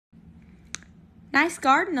Nice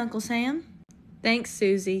garden, Uncle Sam. Thanks,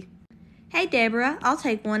 Susie. Hey, Deborah, I'll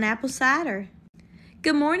take 1 apple cider.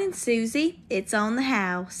 Good morning, Susie. It's on the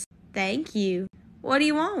house. Thank you. What do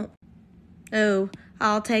you want? Oh,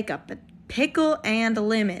 I'll take a pickle and a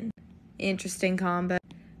lemon. Interesting combo.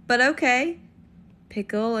 But okay.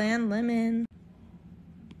 Pickle and lemon.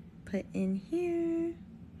 Put in here.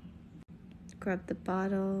 Grab the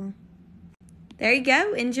bottle. There you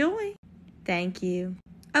go. Enjoy. Thank you.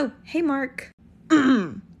 Oh, hey, Mark.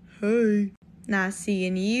 Hey. Nice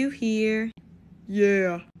seeing you here.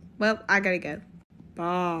 Yeah. Well, I gotta go.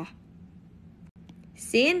 Bye.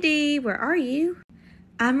 Cindy, where are you?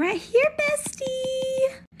 I'm right here,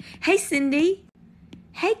 bestie. Hey, Cindy.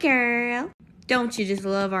 Hey, girl. Don't you just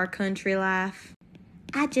love our country life?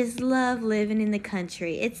 I just love living in the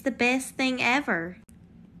country. It's the best thing ever.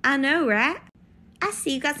 I know, right? I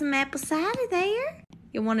see you got some apple cider there.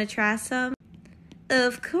 You want to try some?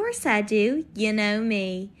 Of course I do. You know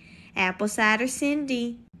me. Apple cider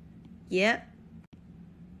Cindy. Yep.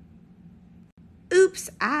 Oops,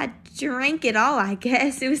 I drank it all, I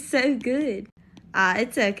guess. It was so good.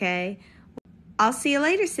 It's okay. I'll see you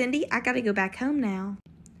later, Cindy. I gotta go back home now.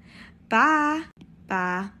 Bye.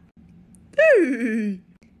 Bye. Hey.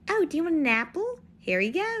 Oh, do you want an apple? Here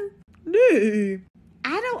you go. Nay.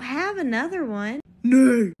 I don't have another one.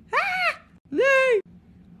 Nay. Ah! Nay.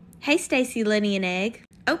 Hey, Stacy, Lenny, and Egg.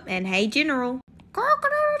 Oh, and hey, General.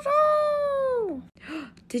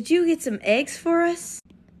 Did you get some eggs for us?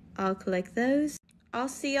 I'll collect those. I'll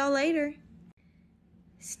see y'all later.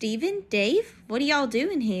 Steven, Dave, what are y'all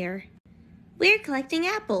doing here? We're collecting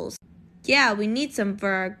apples. Yeah, we need some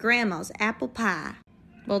for our grandma's apple pie.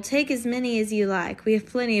 Well, take as many as you like. We have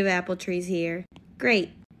plenty of apple trees here.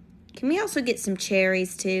 Great. Can we also get some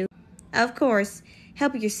cherries, too? Of course.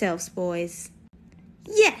 Help yourselves, boys.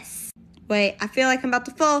 Yes! Wait, I feel like I'm about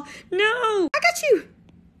to fall. No! I got you!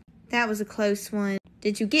 That was a close one.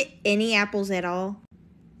 Did you get any apples at all?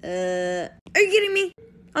 Are you kidding me?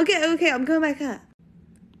 Okay, I'm going back up.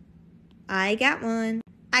 I got one.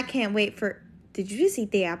 I can't wait for... Did you just eat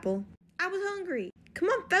the apple? I was hungry. Come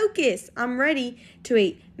on, focus. I'm ready to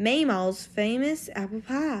eat Maymaw's famous apple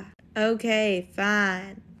pie. Okay,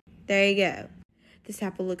 fine. There you go. This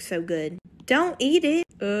apple looks so good. Don't eat it.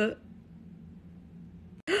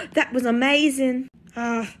 That was amazing.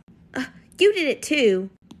 You did it too.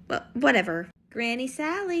 Well, whatever. Granny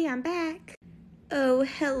Sally, I'm back. Oh,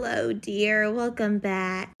 hello, dear. Welcome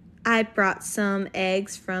back. I brought some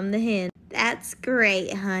eggs from the hen. That's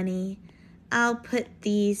great, honey. I'll put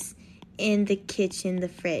these in the kitchen, the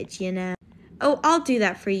fridge, you know. Oh, I'll do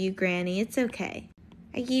that for you, Granny. It's okay.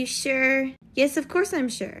 Are you sure? Yes, of course I'm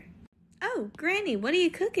sure. Oh, Granny, what are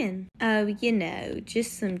you cooking? Oh, you know,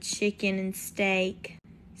 just some chicken and steak.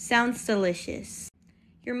 Sounds delicious.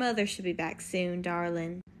 Your mother should be back soon,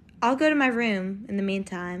 darling. I'll go to my room in the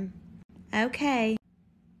meantime. Okay.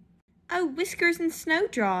 Oh, Whiskers and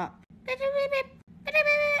Snowdrop.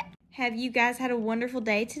 Have you guys had a wonderful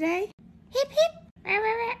day today? Hip hip.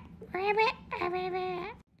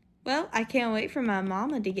 Well, I can't wait for my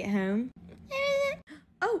mama to get home.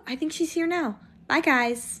 Oh, I think she's here now. Bye,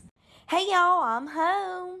 guys. Hey, y'all, I'm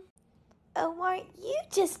home. Oh, aren't you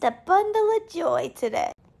just a bundle of joy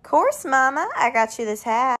today? Of course, Mama. I got you this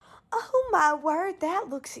hat. Oh, my word, that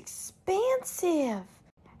looks expensive.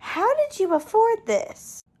 How did you afford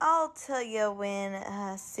this? I'll tell you when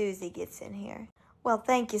Susie gets in here. Well,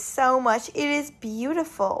 thank you so much. It is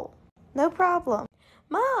beautiful. No problem.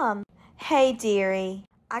 Mom. Hey, dearie.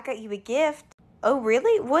 I got you a gift. Oh,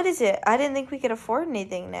 really? What is it? I didn't think we could afford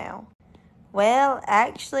anything now. Well,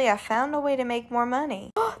 actually, I found a way to make more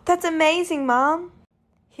money. That's amazing, Mom.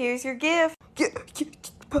 Here's your gift.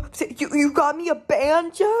 You got me a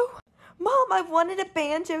banjo? Mom, I've wanted a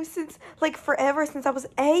banjo since, forever, since I was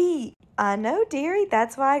 8. I know, dearie.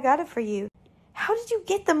 That's why I got it for you. How did you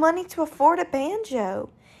get the money to afford a banjo?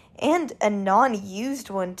 And a non-used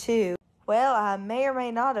one, too. Well, I may or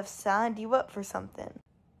may not have signed you up for something.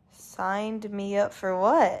 Signed me up for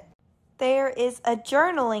what? There is a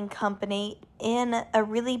journaling company in a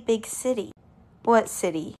really big city. What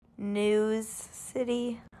city? News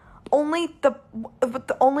City? Only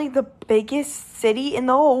the biggest city in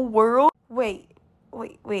the whole world? Wait.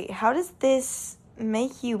 How does this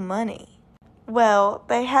make you money? Well,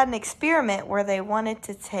 they had an experiment where they wanted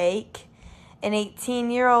to take an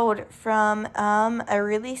 18-year-old from a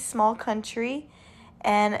really small country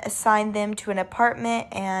and assign them to an apartment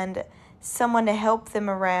and someone to help them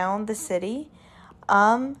around the city,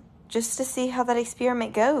 just to see how that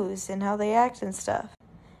experiment goes and how they act and stuff.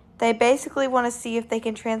 They basically want to see if they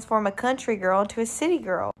can transform a country girl into a city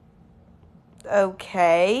girl.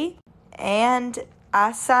 Okay. and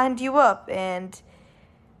I signed you up, and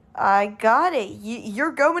I got it.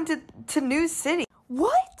 You're going to New City.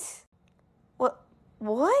 What?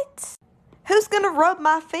 What? Who's gonna rub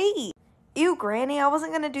my feet? Ew, Granny, I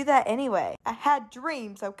wasn't gonna do that anyway. I had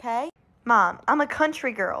dreams, okay? Mom, I'm a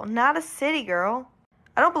country girl, not a city girl.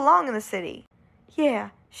 I don't belong in the city. Yeah,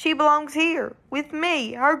 she belongs here, with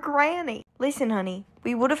me, our Granny. Listen, honey,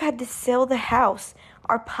 we would have had to sell the house.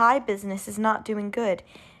 Our pie business is not doing good.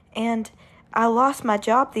 And I lost my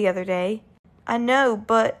job the other day. I know,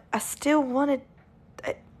 but I still wanted...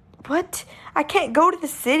 What? I can't go to the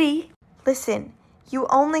city. Listen, you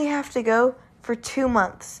only have to go for 2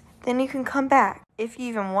 months. Then you can come back. If you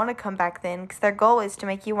even want to come back then, because their goal is to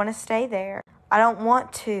make you want to stay there. I don't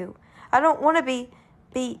want to. I don't want to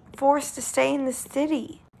be forced to stay in the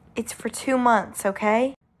city. It's for 2 months,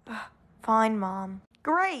 okay? Fine, Mom.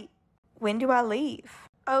 Great. When do I leave?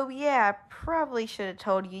 Oh, yeah, I probably should have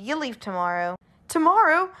told you. You leave tomorrow.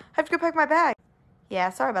 Tomorrow? I have to go pack my bag.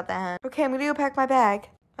 Yeah, sorry about that, hon. Okay, I'm going to go pack my bag.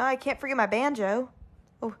 Oh, I can't forget my banjo.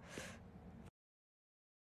 Oh.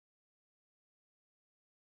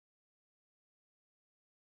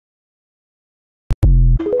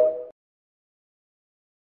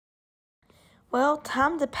 Well,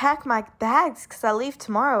 time to pack my bags because I leave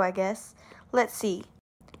tomorrow, I guess. Let's see.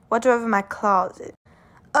 What do I have in my closet?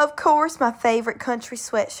 Of course, my favorite country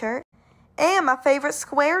sweatshirt and my favorite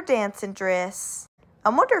square dancing dress. I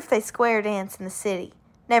wonder if they square dance in the city.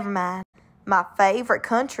 Never mind. My favorite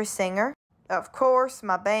country singer. Of course,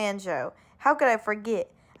 my banjo. How could I forget?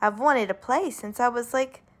 I've wanted to play since I was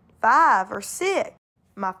like 5 or 6.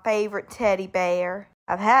 My favorite teddy bear.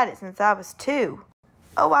 I've had it since I was 2.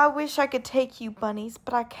 Oh, I wish I could take you, bunnies,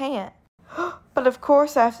 but I can't. But of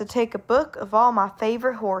course I have to take a book of all my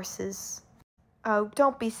favorite horses. Oh,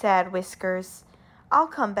 don't be sad, Whiskers. I'll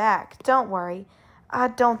come back, don't worry. I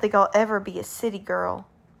don't think I'll ever be a city girl.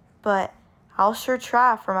 But I'll sure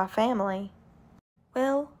try for my family.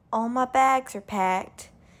 Well, all my bags are packed.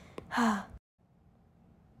 Oh,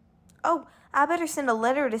 I better send a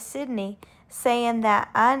letter to Sydney saying that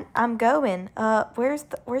I'm going. Where's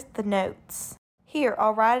the notes? Here,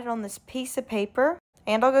 I'll write it on this piece of paper,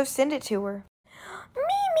 and I'll go send it to her. Me.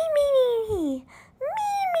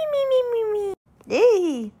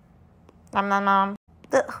 Yay! Nom nom nom.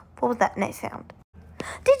 What was that next sound?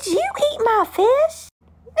 Did you eat my fish?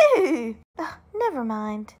 No. Never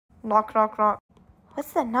mind. Knock, knock, knock.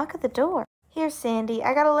 What's that knock at the door? Here, Sandy,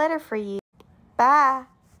 I got a letter for you. Bye.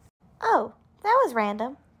 Oh, that was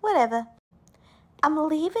random. Whatever. I'm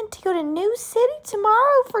leaving to go to New City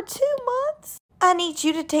tomorrow for 2 months. I need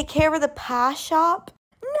you to take care of the pie shop.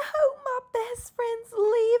 No, my best friend's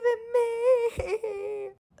leaving me.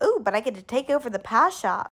 Ooh, but I get to take over the pie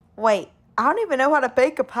shop. Wait, I don't even know how to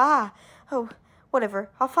bake a pie. Oh, whatever.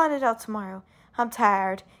 I'll find it out tomorrow. I'm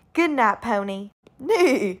tired. Good night, Pony.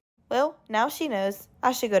 Nee. Well, now she knows.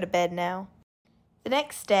 I should go to bed now. The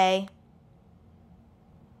next day.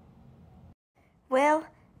 Well,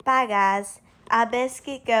 bye, guys. I best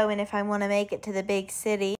get going if I want to make it to the big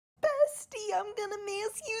city. Bestie, I'm gonna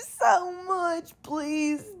miss you so much.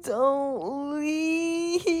 Please don't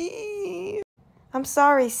leave. I'm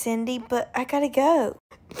sorry, Cindy, but I gotta go.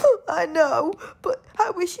 I know, but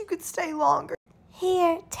I wish you could stay longer.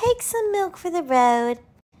 Here, take some milk for the road.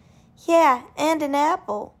 Yeah, and an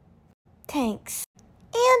apple. Thanks.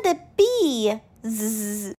 And a bee.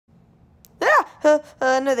 Zzz. No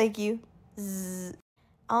thank you. Zzz.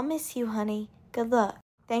 I'll miss you, honey. Good luck.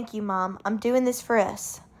 Thank you, Mom. I'm doing this for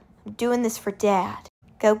us. I'm doing this for Dad.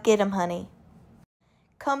 Go get him, honey.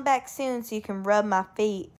 Come back soon so you can rub my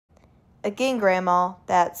feet. Again, Grandma,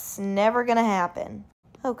 that's never gonna happen.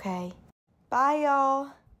 Okay. Bye,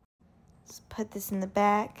 y'all. Let's put this in the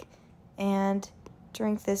back and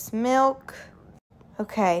drink this milk.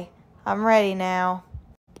 Okay, I'm ready now.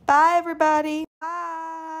 Bye, everybody.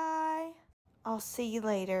 Bye. I'll see you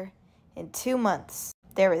later. In 2 months.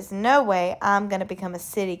 There is no way I'm gonna become a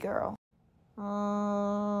city girl.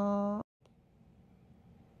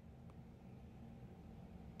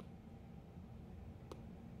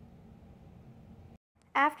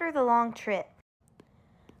 After the long trip.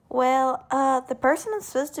 Well, the person I'm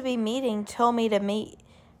supposed to be meeting told me to meet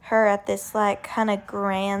her at this, like, kind of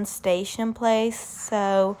grand station place,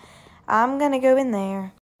 so I'm gonna go in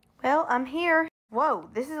there. Well, I'm here. Whoa,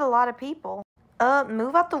 this is a lot of people.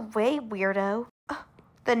 Move out the way, weirdo.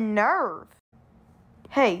 The nerve.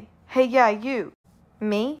 Hey, yeah, you.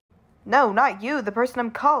 Me? No, not you, the person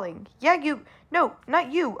I'm calling. Yeah, you. No,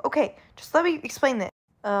 not you. Okay, just let me explain this.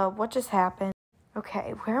 What just happened?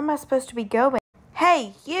 Okay, where am I supposed to be going?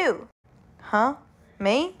 Hey, you! Huh?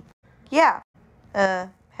 Me? Yeah.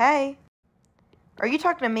 Hey. Are you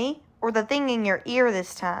talking to me or the thing in your ear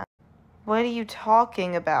this time? What are you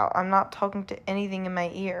talking about? I'm not talking to anything in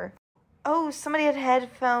my ear. Oh, somebody had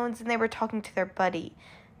headphones and they were talking to their buddy,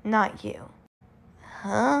 not you.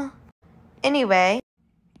 Huh? Anyway,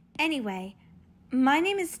 my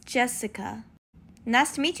name is Jessica.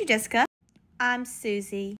 Nice to meet you, Jessica. I'm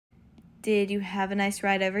Susie. Did you have a nice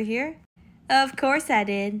ride over here? Of course I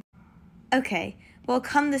did. Okay, well,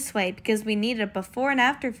 come this way because we need a before and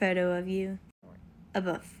after photo of you. A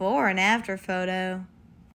before and after photo?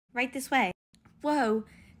 Right this way. Whoa,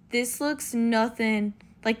 this looks nothing.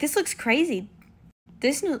 Like, this looks crazy.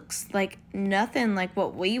 This looks like nothing like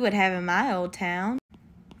what we would have in my old town.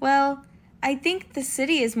 Well, I think the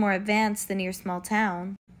city is more advanced than your small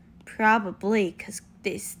town. Probably, because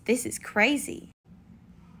this is crazy.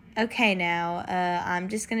 Okay, now, I'm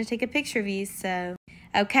just going to take a picture of you, so...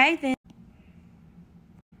 Okay, then.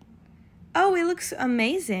 Oh, it looks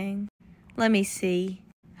amazing. Let me see.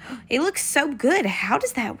 It looks so good. How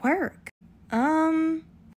does that work?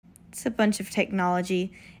 It's a bunch of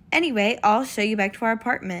technology. Anyway, I'll show you back to our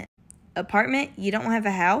apartment. Apartment? You don't have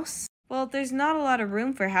a house? Well, there's not a lot of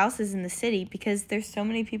room for houses in the city because there's so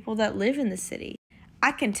many people that live in the city.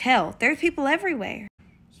 I can tell. There's people everywhere.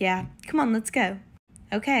 Yeah, come on, let's go.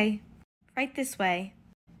 Okay, right this way.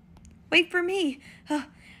 Wait for me.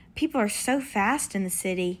 People are so fast in the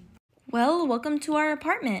city. Well, welcome to our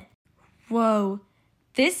apartment. Whoa,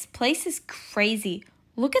 this place is crazy.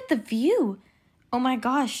 Look at the view. Oh my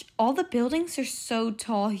gosh, all the buildings are so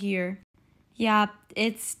tall here. Yeah,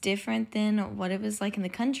 it's different than what it was like in the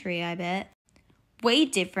country, I bet. Way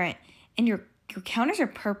different. And your counters are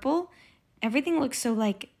purple. Everything looks so,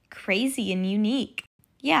 like, crazy and unique.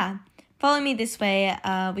 Yeah, follow me this way.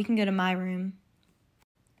 We can go to my room.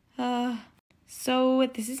 So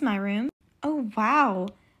this is my room. Oh, wow.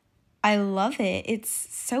 I love it. It's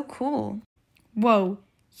so cool. Whoa,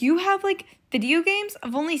 you have, like, video games?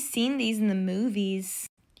 I've only seen these in the movies.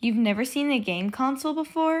 You've never seen a game console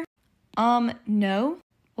before? No.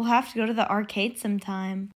 We'll have to go to the arcade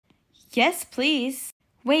sometime. Yes, please.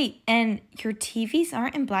 Wait, and your TVs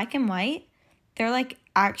aren't in black and white? They're, like,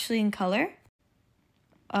 actually in color?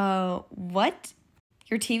 What?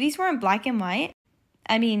 Your TVs were in black and white?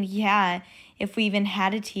 I mean, yeah, if we even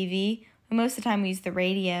had a TV, most of the time we use the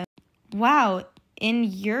radio. Wow, in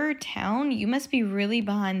your town, you must be really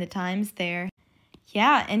behind the times there.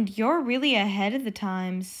 Yeah, and you're really ahead of the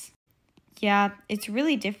times. Yeah, it's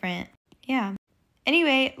really different. Yeah.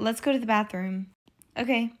 Anyway, let's go to the bathroom.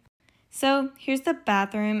 Okay. So, here's the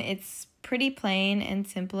bathroom. It's pretty plain and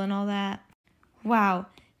simple and all that. Wow,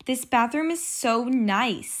 this bathroom is so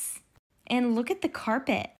nice. And look at the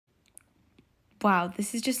carpet. Wow,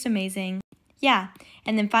 this is just amazing. Yeah,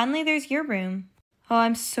 and then finally there's your room. Oh,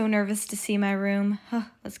 I'm so nervous to see my room.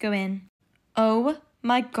 Let's go in. Oh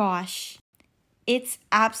my gosh. It's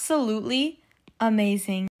absolutely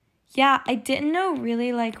amazing. Yeah, I didn't know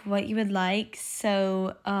really like what you would like.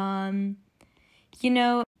 So, you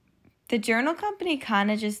know, the journal company kind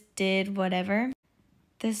of just did whatever.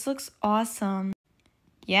 This looks awesome.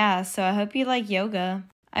 Yeah, so I hope you like yoga.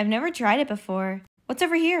 I've never tried it before. What's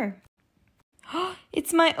over here?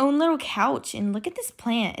 It's my own little couch, and look at this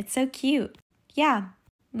plant. It's so cute. Yeah,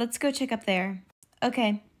 let's go check up there.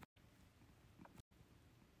 Okay.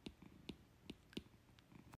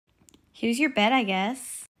 Here's your bed, I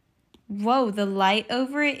guess. Whoa, the light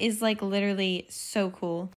over it is like literally so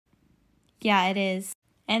cool. Yeah, it is.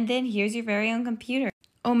 And then here's your very own computer.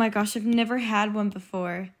 Oh my gosh, I've never had one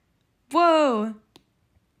before. Whoa!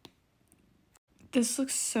 This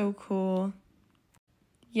looks so cool.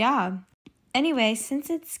 Yeah. Anyway, since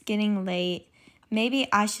it's getting late, maybe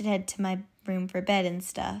I should head to my room for bed and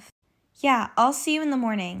stuff. Yeah, I'll see you in the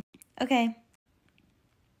morning. Okay.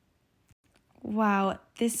 Wow,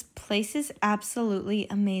 this place is absolutely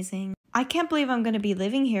amazing. I can't believe I'm going to be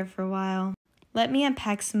living here for a while. Let me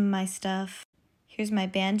unpack some of my stuff. Here's my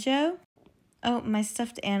banjo. Oh, my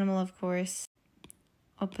stuffed animal, of course.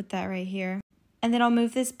 I'll put that right here. And then I'll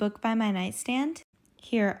move this book by my nightstand.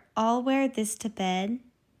 Here, I'll wear this to bed.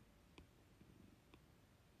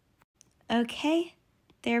 Okay,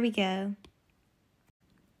 there we go.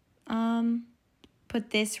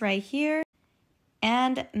 Put this right here.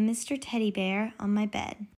 And Mr. Teddy Bear on my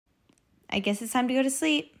bed. I guess it's time to go to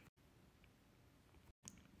sleep.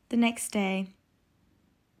 The next day.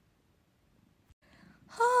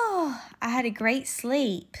 Oh, I had a great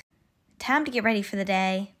sleep. Time to get ready for the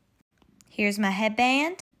day. Here's my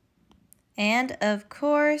headband. And, of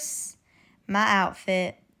course, my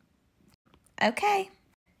outfit. Okay.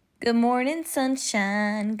 Good morning,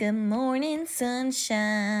 sunshine. Good morning,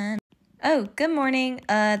 sunshine. Oh, good morning.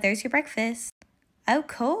 There's your breakfast. Oh,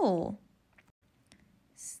 cool.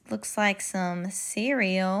 Looks like some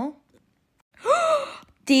cereal.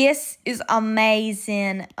 This is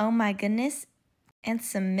amazing. Oh my goodness. And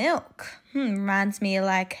some milk. Reminds me of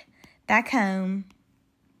like back home.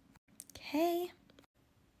 Okay.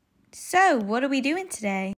 So, what are we doing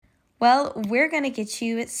today? Well, we're going to get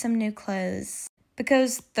you some new clothes.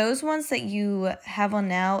 Because those ones that you have on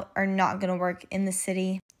now are not going to work in the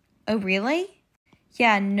city. Oh, really?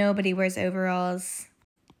 Yeah, nobody wears overalls.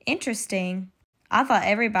 Interesting. I thought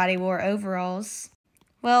everybody wore overalls.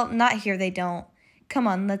 Well, not here they don't. Come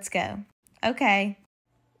on, let's go. Okay.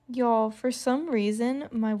 Y'all, for some reason,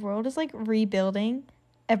 my world is like rebuilding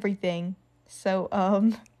everything. So,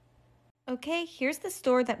 Okay, here's the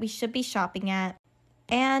store that we should be shopping at.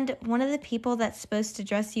 And one of the people that's supposed to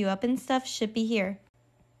dress you up and stuff should be here.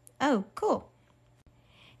 Oh, cool.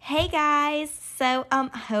 Hey guys, so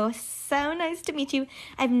so nice to meet you.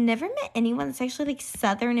 I've never met anyone that's actually like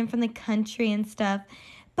Southern and from the country and stuff,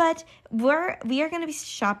 but we are gonna be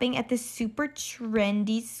shopping at this super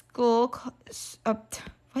trendy school.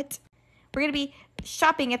 What? We're gonna be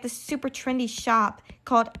shopping at this super trendy shop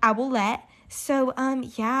called Owlette. So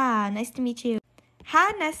yeah, nice to meet you.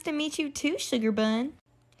 Hi, nice to meet you too, Sugar Bun.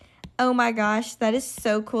 Oh my gosh, that is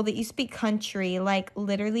so cool that you speak country. Like,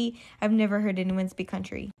 literally, I've never heard anyone speak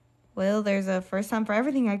country. Well, there's a first time for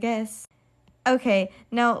everything, I guess. Okay,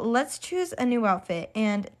 now let's choose a new outfit.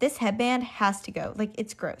 And this headband has to go. Like,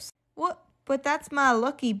 it's gross. What? But that's my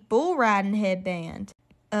lucky bull riding headband.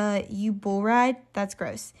 You bull ride? That's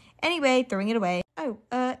gross. Anyway, throwing it away. Oh,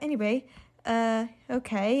 anyway.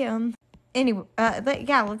 Okay, Anyway,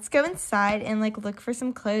 yeah, let's go inside and, like, look for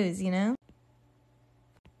some clothes, you know?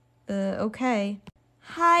 Okay.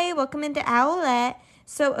 Hi, welcome into Owlette.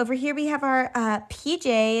 So over here we have our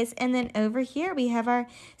PJs, and then over here we have our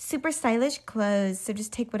super stylish clothes. So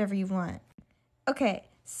just take whatever you want. Okay,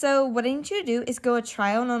 so what I need you to do is go a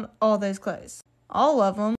try on all those clothes. All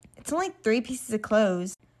of them. It's only 3 pieces of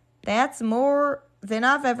clothes. That's more than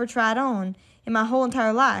I've ever tried on in my whole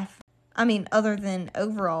entire life. I mean, other than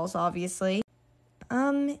overalls, obviously.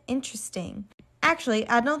 Interesting. Actually,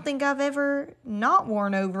 I don't think I've ever not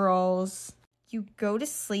worn overalls. You go to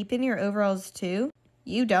sleep in your overalls too?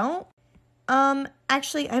 You don't?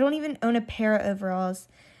 Actually, I don't even own a pair of overalls.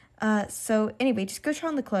 So anyway, just go try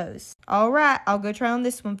on the clothes. All right, I'll go try on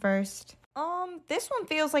this one first. This one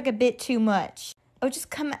feels like a bit too much. Oh, just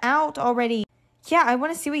come out already. Yeah, I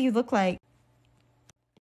want to see what you look like.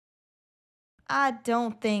 I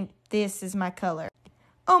don't think this is my color.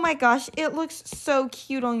 Oh my gosh, it looks so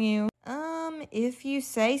cute on you. If you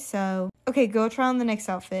say so. Okay, go try on the next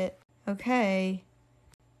outfit. Okay.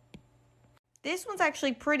 This one's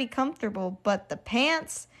actually pretty comfortable, but the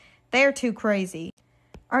pants, they're too crazy.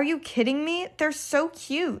 Are you kidding me? They're so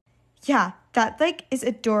cute. Yeah, that like is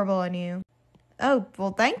adorable on you. Oh,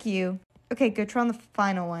 well, thank you. Okay, go try on the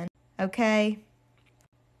final one. Okay.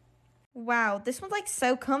 Wow, this one's like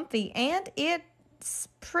so comfy, and it's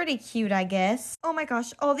pretty cute, I guess. Oh my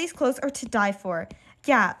gosh, all these clothes are to die for.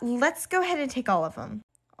 Yeah, let's go ahead and take all of them.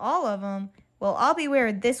 All of them? Well, I'll be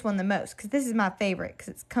wearing this one the most, because this is my favorite, because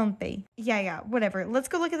it's comfy. Yeah, whatever. Let's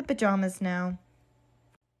go look at the pajamas now.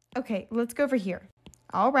 Okay, let's go over here.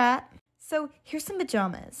 All right. So, here's some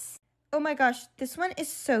pajamas. Oh my gosh, this one is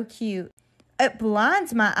so cute. It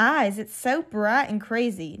blinds my eyes. It's so bright and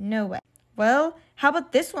crazy. No way. Well, how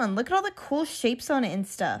about this one? Look at all the cool shapes on it and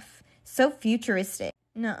stuff. So futuristic.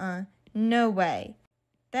 Nuh-uh. No way.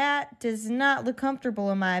 That does not look comfortable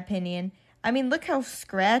in my opinion. I mean, look how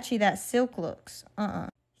scratchy that silk looks.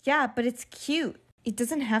 Yeah, but it's cute. It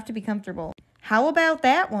doesn't have to be comfortable. How about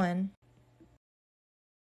that one?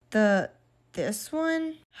 This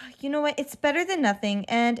one? You know what? It's better than nothing.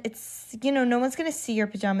 And it's, no one's going to see your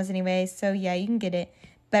pajamas anyway. So yeah, you can get it.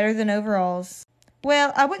 Better than overalls.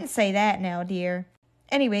 Well, I wouldn't say that now, dear.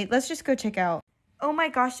 Anyway, let's just go check out. Oh my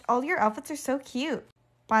gosh, all your outfits are so cute.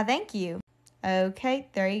 Why, thank you. Okay,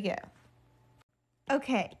 there you go.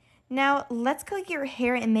 Okay, now let's go get your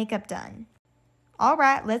hair and makeup done. All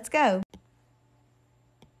right, let's go.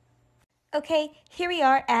 Okay, here we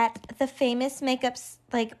are at the famous makeup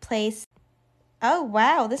place. Oh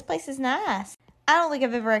wow, this place is nice. I don't think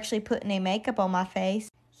I've ever actually put any makeup on my face.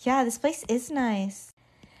 Yeah, this place is nice.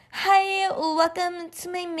 Hi, welcome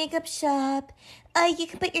to my makeup shop. You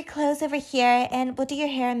can put your clothes over here and we'll do your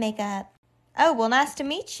hair and makeup. Oh, well, nice to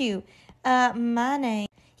meet you. My name.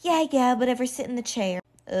 Yeah, whatever, sit in the chair.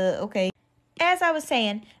 Okay. As I was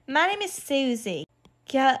saying, my name is Susie.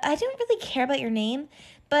 Yeah, I don't really care about your name,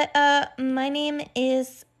 but, my name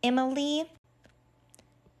is Emily.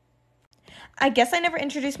 I guess I never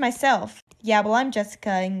introduced myself. Yeah, well, I'm Jessica,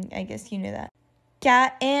 and I guess you knew that.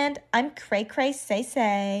 Yeah, and I'm Cray Cray Say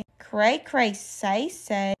Say. Cray Cray Say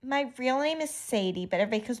Say. My real name is Sadie, but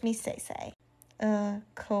everybody calls me Say Say.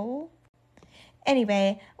 Cool.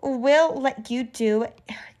 Anyway, we'll let you do,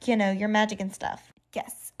 your magic and stuff.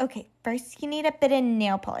 Yes. Okay, first you need a bit of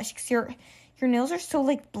nail polish because your nails are so,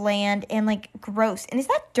 bland and, gross. And is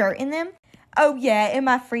that dirt in them? Oh, yeah, in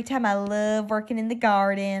my free time, I love working in the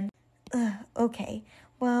garden. Okay.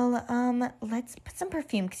 Well, let's put some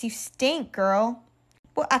perfume because you stink, girl.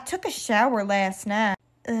 Well, I took a shower last night.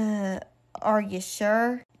 Are you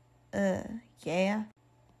sure? Yeah.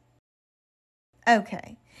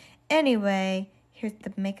 Okay. Anyway, here's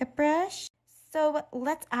the makeup brush. So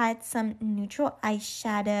let's add some neutral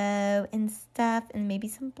eyeshadow and stuff and maybe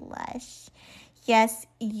some blush. Yes,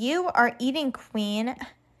 you are eating, queen,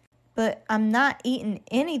 but I'm not eating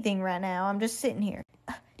anything right now. I'm just sitting here.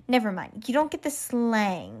 Never mind. You don't get the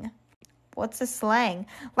slang. What's a slang?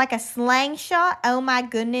 Like a slang shot? Oh my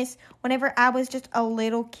goodness. Whenever I was just a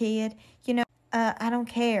little kid, I don't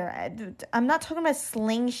care. I'm not talking about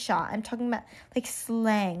slingshot. I'm talking about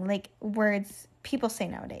slang, words people say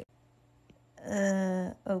nowadays.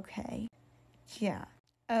 Okay. Yeah.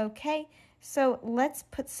 Okay. So let's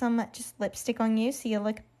put some just lipstick on you so you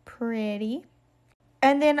look pretty.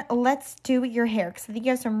 And then let's do your hair because I think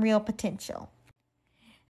you have some real potential.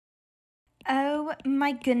 Oh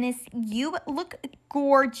my goodness, you look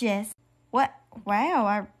gorgeous. What? Wow,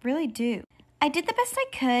 I really do. I did the best I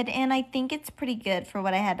could, and I think it's pretty good for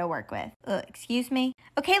what I had to work with. Excuse me?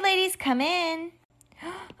 Okay, ladies, come in.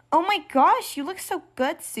 Oh my gosh, you look so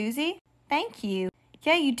good, Susie. Thank you.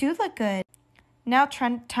 Yeah, you do look good. Now,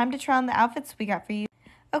 time to try on the outfits we got for you.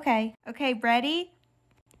 Okay, ready?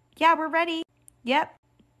 Yeah, we're ready. Yep.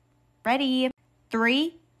 Ready.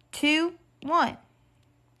 3, 2, 1.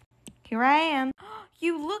 Here I am.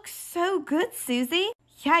 You look so good, Susie.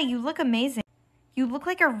 Yeah, you look amazing. You look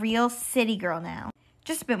like a real city girl now.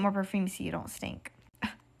 Just a bit more perfume so you don't stink.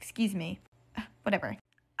 Excuse me. Whatever.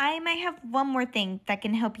 I might have one more thing that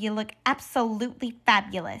can help you look absolutely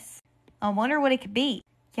fabulous. I wonder what it could be.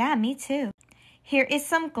 Yeah, me too. Here is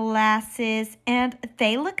some glasses, and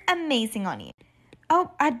they look amazing on you.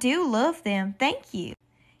 Oh, I do love them. Thank you.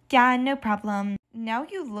 Yeah, no problem. Now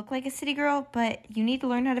you look like a city girl, but you need to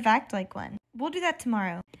learn how to act like one. We'll do that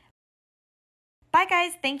tomorrow. Bye,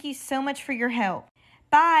 guys. Thank you so much for your help.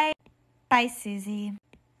 Bye. Bye, Susie.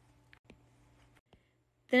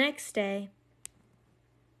 The next day.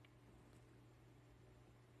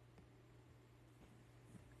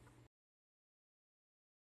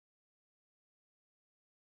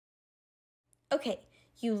 Okay,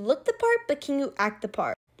 you look the part, but can you act the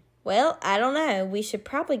part? Well, I don't know. We should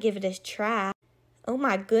probably give it a try. Oh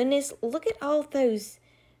my goodness, look at all those,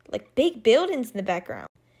 big buildings in the background.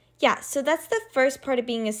 Yeah, so that's the first part of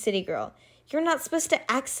being a city girl. You're not supposed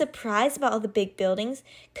to act surprised about all the big buildings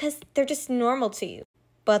because they're just normal to you.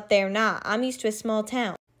 But they're not. I'm used to a small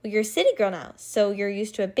town. Well, you're a city girl now, so you're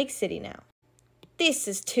used to a big city now. This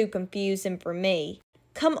is too confusing for me.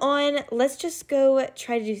 Come on, let's just go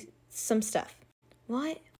try to do some stuff.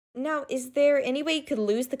 What? Now, is there any way you could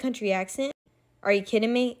lose the country accent? Are you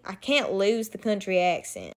kidding me? I can't lose the country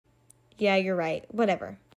accent. Yeah, you're right.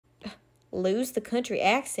 Whatever. Lose the country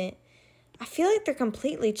accent? I feel like they're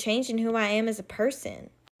completely changing who I am as a person.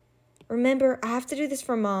 Remember, I have to do this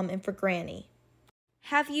for Mom and for Granny.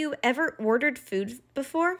 Have you ever ordered food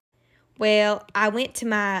before? Well, I went to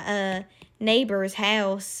my neighbor's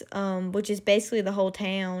house, which is basically the whole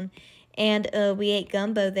town, and we ate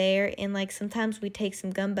gumbo there, and sometimes we take some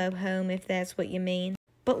gumbo home if that's what you mean.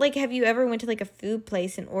 But have you ever went to a food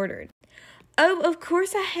place and ordered? Oh, of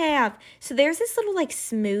course I have. So there's this little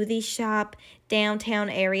smoothie shop downtown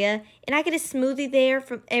area, and I get a smoothie there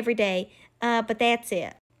from every day. But that's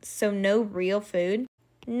it. So no real food?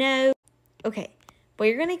 No. Okay. What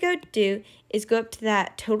you're gonna go do is go up to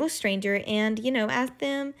that total stranger and, ask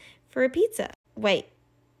them for a pizza. Wait,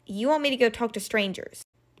 you want me to go talk to strangers?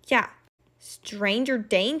 Yeah. Stranger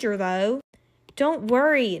danger, though. Don't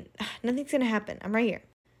worry. Nothing's gonna happen. I'm right here.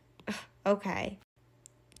 Okay.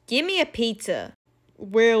 Give me a pizza.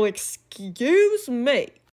 Well, excuse me.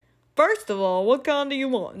 First of all, what kind do you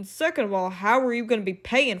want? And second of all, how are you going to be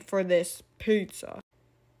paying for this pizza?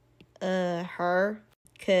 Her.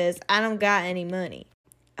 'Cause I don't got any money.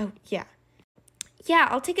 Oh, yeah. Yeah,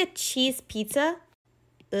 I'll take a cheese pizza.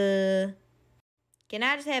 Can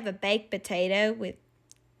I just have a baked potato with...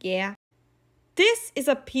 Yeah. This is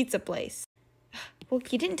a pizza place. Well,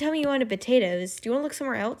 you didn't tell me you wanted potatoes. Do you want to look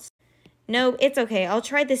somewhere else? No, it's okay. I'll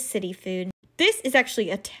try this city food. This is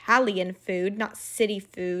actually Italian food, not city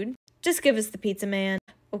food. Just give us the pizza, man.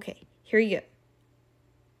 Okay, here you go.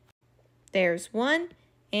 There's 1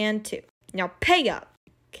 and 2. Now pay up.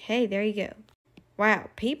 Okay, there you go. Wow,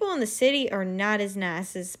 people in the city are not as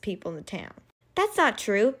nice as people in the town. That's not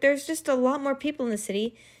true. There's just a lot more people in the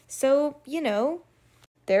city, so,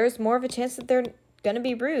 there's more of a chance that they're gonna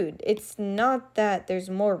be rude. It's not that there's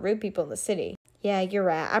more rude people in the city. Yeah, you're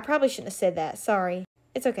right. I probably shouldn't have said that. Sorry.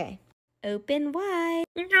 It's okay. Open wide.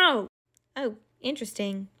 No! Oh,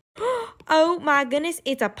 interesting. Oh my goodness,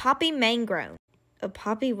 it's a poppy mangrove. A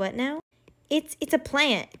poppy what now? It's a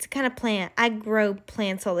plant. It's a kind of plant. I grow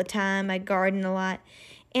plants all the time. I garden a lot.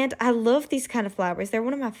 And I love these kind of flowers. They're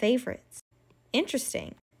one of my favorites.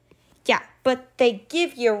 Interesting. Yeah, but they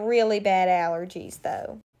give you really bad allergies,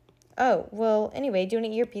 though. Oh, well, anyway, do you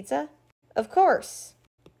want to eat your pizza? Of course.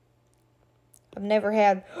 I've never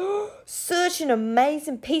had such an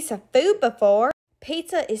amazing piece of food before.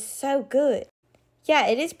 Pizza is so good. Yeah,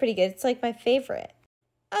 it is pretty good. It's like my favorite.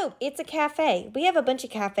 Oh, it's a cafe. We have a bunch of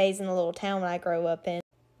cafes in the little town I grew up in.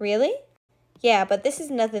 Really? Yeah, but this is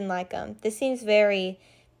nothing like them. This seems very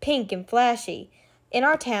pink and flashy. In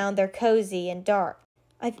our town, they're cozy and dark.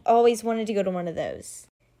 I've always wanted to go to one of those.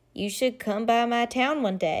 You should come by my town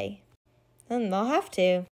one day. I'll have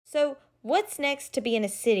to. So, what's next to being a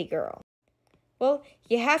city girl? Well,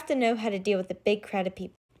 you have to know how to deal with a big crowd of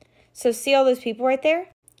people. So, see all those people right there?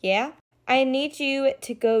 Yeah? I need you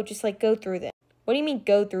to go through them. What do you mean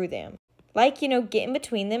go through them? Like, get in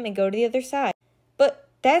between them and go to the other side. But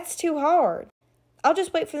that's too hard. I'll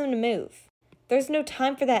just wait for them to move. There's no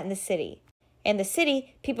time for that in the city. In the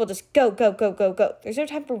city, people just go, go, go, go, go. There's no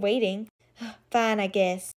time for waiting. Fine, I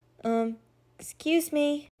guess. Excuse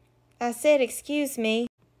me. I said excuse me.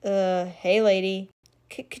 Hey lady.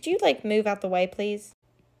 Could you, move out the way, please?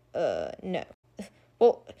 No.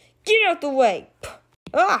 Well, get out the way.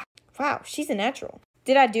 Ah! Wow, she's a natural.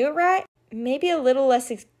 Did I do it right? Maybe a little less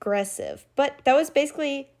aggressive, but that was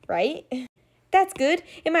basically right. That's good.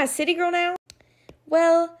 Am I a city girl now?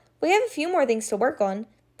 Well, we have a few more things to work on,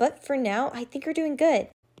 but for now, I think we're doing good.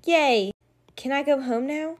 Yay! Can I go home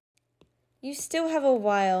now? You still have a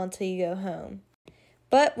while until you go home.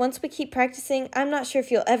 But once we keep practicing, I'm not sure if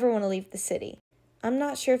you'll ever want to leave the city. I'm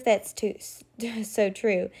not sure if that's so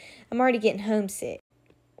true. I'm already getting homesick.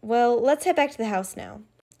 Well, let's head back to the house now.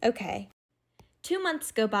 Okay. 2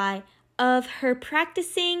 months go by of her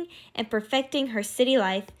practicing and perfecting her city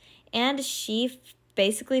life, and she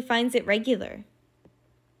basically finds it regular.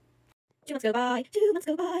 2 months go by, 2 months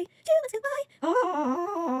go by, 2 months go by.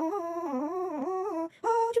 Oh, 2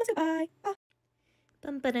 months go by. Oh.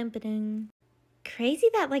 Bum-ba-dum-ba-dum. Crazy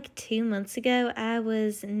that 2 months ago I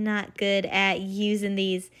was not good at using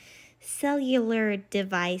these cellular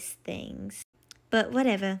device things. But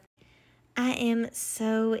whatever. I am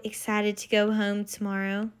so excited to go home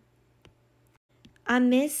tomorrow. I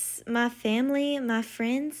miss my family, my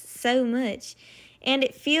friends so much. And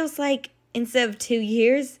it feels like instead of 2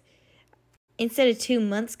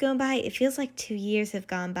 months going by, it feels like 2 years have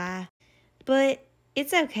gone by. But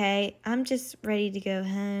it's okay. I'm just ready to go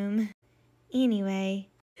home. Anyway.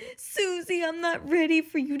 Susie, I'm not ready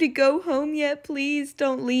for you to go home yet. Please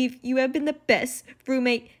don't leave. You have been the best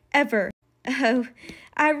roommate ever. Oh,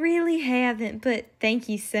 I really haven't, but thank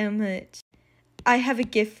you so much. I have a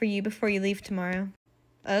gift for you before you leave tomorrow.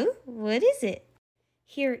 Oh, what is it?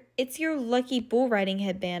 Here, it's your lucky bull riding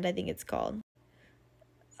headband, I think it's called.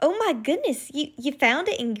 Oh my goodness, you found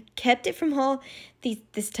it and kept it from all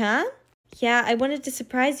this time? Yeah, I wanted to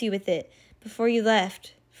surprise you with it before you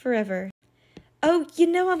left, forever. Oh,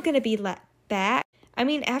 I'm going to be back. I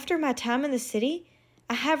mean, after my time in the city,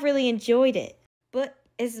 I have really enjoyed it. But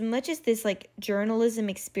as much as this journalism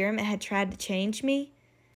experiment had tried to change me,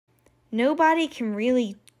 nobody can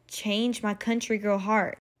really change my country girl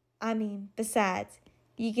heart. I mean, besides,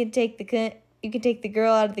 you can take the girl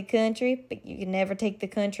out of the country, but you can never take the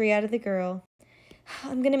country out of the girl.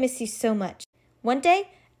 I'm going to miss you so much. One day,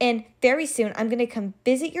 and very soon, I'm going to come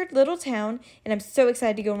visit your little town, and I'm so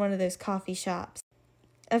excited to go in one of those coffee shops.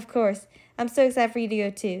 Of course, I'm so excited for you to go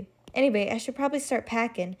too. Anyway, I should probably start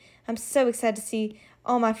packing. I'm so excited to see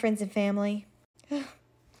all my friends and family.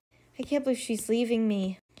 I can't believe she's leaving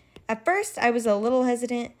me. At first, I was a little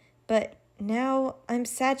hesitant, but now I'm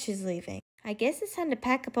sad she's leaving. I guess it's time to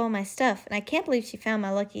pack up all my stuff, and I can't believe she found my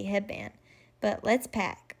lucky headband. But let's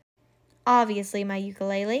pack. Obviously, my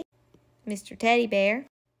ukulele, Mr. Teddy Bear,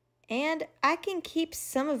 and I can keep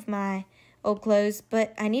some of my old clothes,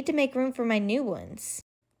 but I need to make room for my new ones.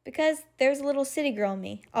 Because there's a little city girl in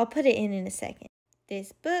me. I'll put it in a second.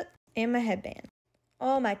 This book and my headband.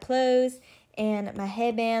 All my clothes and my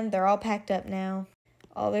headband, they're all packed up now.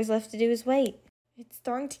 All there's left to do is wait. It's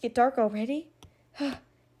starting to get dark already.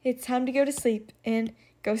 It's time to go to sleep and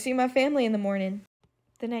go see my family in the morning.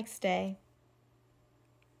 The next day.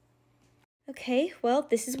 Okay, well,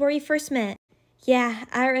 this is where we first met. Yeah,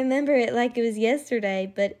 I remember it like it was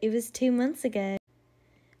yesterday, but it was 2 months ago.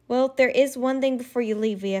 Well, there is one thing before you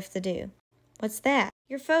leave we have to do. What's that?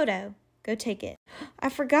 Your photo. Go take it. I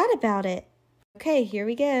forgot about it. Okay, here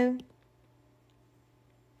we go.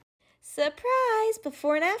 Surprise!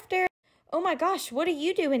 Before and after. Oh my gosh, what are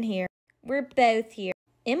you doing here? We're both here.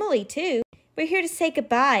 Emily, too. We're here to say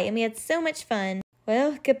goodbye, and we had so much fun.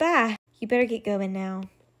 Well, goodbye. You better get going now.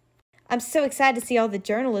 I'm so excited to see all the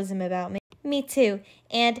journalism about me. Me too.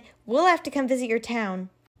 And we'll have to come visit your town.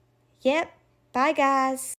 Yep. Bye,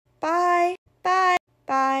 guys. Bye. Bye.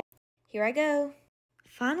 Bye. Here I go.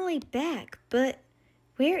 Finally back, but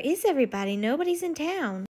where is everybody? Nobody's in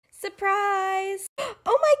town. Surprise!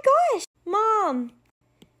 Oh my gosh! Mom!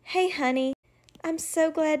 Hey, honey. I'm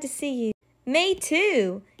so glad to see you. Me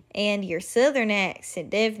too. And your southern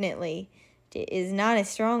accent definitely is not as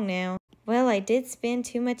strong now. Well, I did spend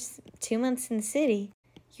 2 months in the city.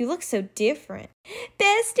 You look so different.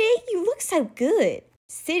 Bestie, you look so good.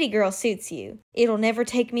 City girl suits you. It'll never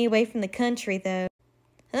take me away from the country, though.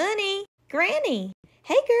 Honey, Granny.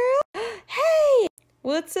 Hey, girl. Hey.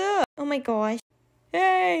 What's up? Oh, my gosh.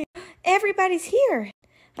 Hey. Everybody's here.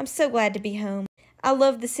 I'm so glad to be home. I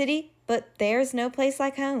love the city, but there's no place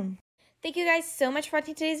like home. Thank you guys so much for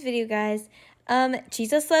watching today's video, guys.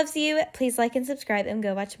 Jesus loves you. Please like and subscribe and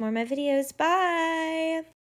go watch more of my videos. Bye.